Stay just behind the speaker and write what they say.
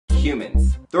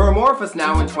humans. There are more of us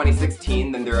now in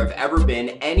 2016 than there have ever been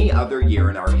any other year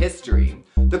in our history.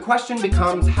 The question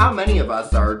becomes, how many of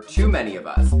us are too many of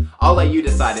us? I'll let you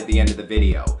decide at the end of the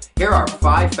video. Here are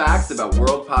 5 facts about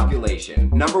world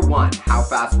population. Number 1, how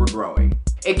fast we're growing.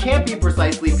 It can't be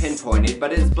precisely pinpointed,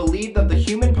 but it is believed that the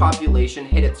human population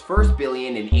hit its first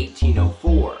billion in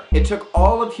 1804. It took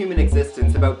all of human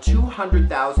existence about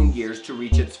 200,000 years to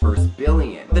reach its first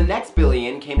billion. The next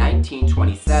billion came in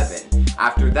 1927.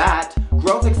 After that,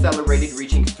 growth accelerated,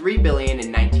 reaching 3 billion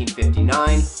in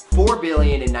 1959, 4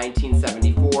 billion in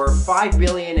 1974, 5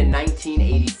 billion in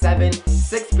 1987,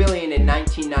 6 billion in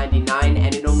 1999,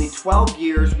 and in only 12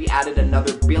 years we added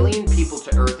another billion people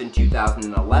to Earth in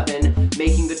 2011,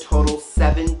 making the total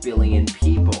 7 billion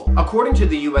people. According to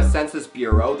the US Census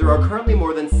Bureau, there are currently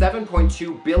more than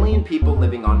 7.2 billion people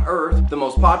living on Earth, the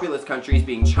most populous countries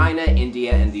being China,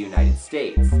 India, and the United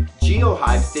States.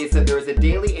 GeoHive states that there is a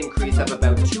daily increase of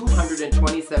about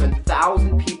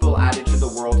 227,000 people added to the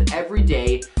world every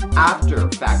day after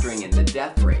factoring in the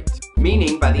death rate.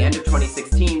 Meaning, by the end of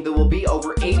 2016, there will be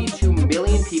over 82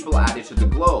 million people added to the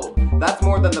globe. That's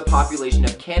more than the population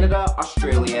of Canada,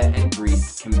 Australia, and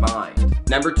Greece combined.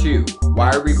 Number 2,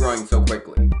 why are we growing so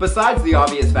quickly? Besides the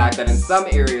obvious fact that in some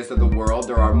areas of the world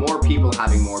there are more people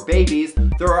having more babies,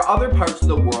 there are other parts of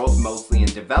the world, mostly in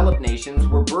developed nations,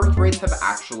 where birth rates have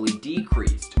actually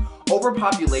decreased.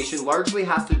 Overpopulation largely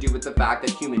has to do with the fact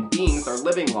that human beings are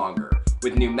living longer.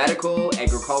 With new medical,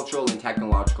 agricultural, and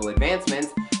technological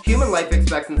advancements, human life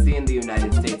expectancy in the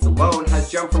United States alone has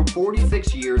jumped from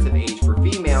 46 years of age for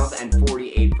females and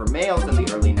 48 for males in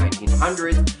the early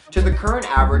 1900s to the current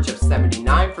average of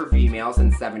 79 for females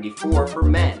and 74 for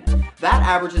men. That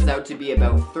averages out to be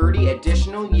about 30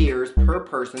 additional years per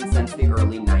person since the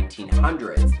early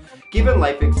 1900s. Given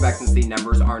life expectancy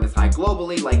numbers aren't as high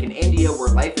globally, like in India where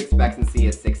life expectancy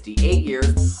is 68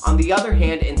 years, on the other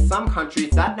hand, in some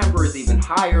countries that number is even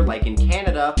higher, like in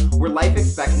Canada where life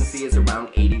expectancy is around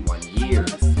 81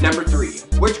 years. Number 3,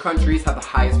 which countries have the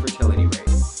highest fertility rate?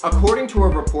 According to a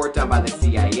report done by the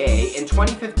CIA, in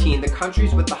 2015 the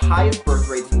countries with the highest birth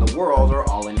rates in the world are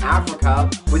all in Africa,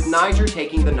 with Niger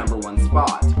taking the number 1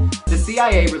 spot. The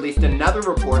CIA released another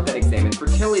report that examined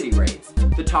fertility rates.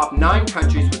 The top 9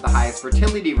 countries with the highest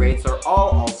fertility rates are all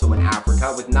also in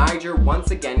Africa, with Niger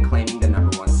once again claiming the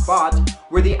number 1 spot,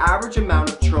 where the average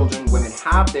amount of children women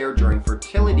have there during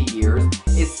fertility years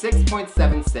is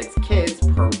 6.76 kids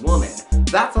per woman.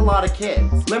 That's a lot of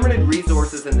kids. Limited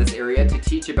resources in this area to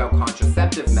teach about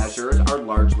contraceptive measures are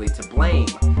largely to blame.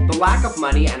 The lack of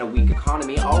money and a weak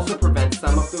economy also prevents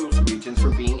some of those regions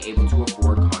from being able to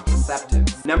afford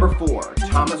contraceptives. Number 4,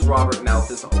 Thomas Robert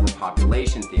Malthus'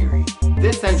 overpopulation theory.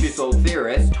 This centuries-old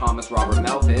theorist, Thomas Robert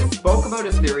Malthus, spoke about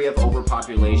his theory of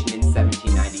overpopulation in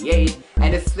 1798,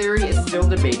 and his theory is still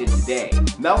debated today.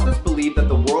 Malthus believed that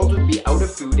the world would be out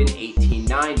of food in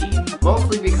 1890,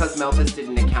 mostly because Malthus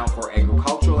didn't account for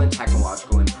agricultural and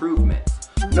technological improvements.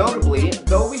 Notably,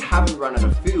 though we haven't run out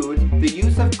of food, the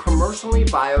use of commercially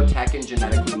biotech and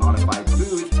genetically modified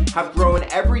foods have grown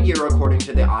every year according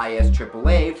to the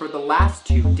ISAAA for the last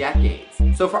 2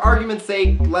 decades. So for argument's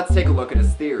sake, let's take a look at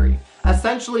his theory.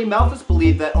 Essentially, Malthus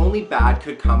believed that only bad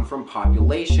could come from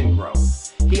population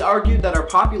growth. He argued that our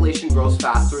population grows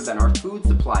faster than our food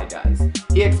supply does.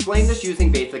 He explained this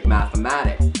using basic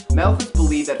mathematics. Malthus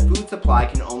believed that food supply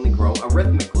can only grow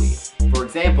arithmetically. For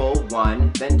example,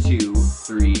 1, then 2,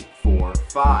 3, 4,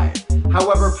 5.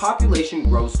 However, population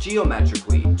grows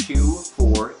geometrically, 2,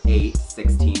 4, 8,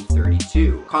 16,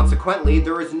 32. Consequently,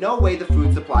 there is no way the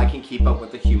food supply can keep up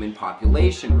with the human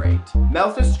population rate.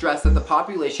 Malthus stressed that the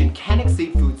population can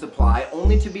exceed food supply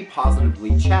only to be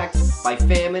positively checked by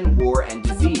famine, war, and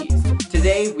disease.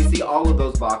 Today, we see all of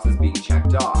those boxes being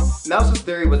checked off. Malthus'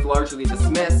 theory was largely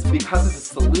dismissed because of his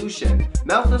solution.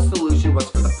 Malthus' solution was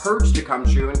for the purge to come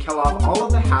true and kill off all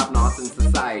of the have-nots in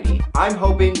society. I'm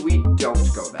hoping we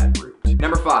don't go that route.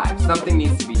 Number 5, something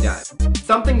needs to be done.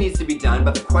 Something needs to be done,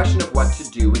 but the question of what to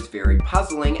do is very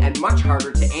puzzling and much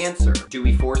harder to answer. Do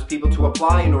we force people to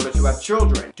apply in order to have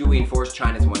children? Do we enforce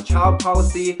China's one-child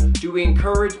policy? Do we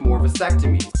encourage more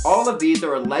vasectomies? All of these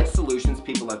are alleged solutions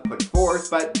people have put forth,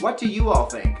 but what do you all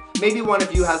think? Maybe one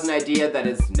of you has an idea that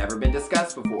has never been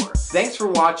discussed before. Thanks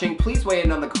for watching. Please weigh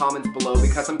in on the comments below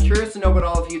because I'm curious to know what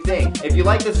all of you think. If you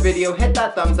like this video, hit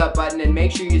that thumbs up button and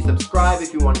make sure you subscribe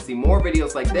if you want to see more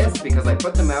videos like this because I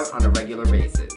put them out on a regular basis.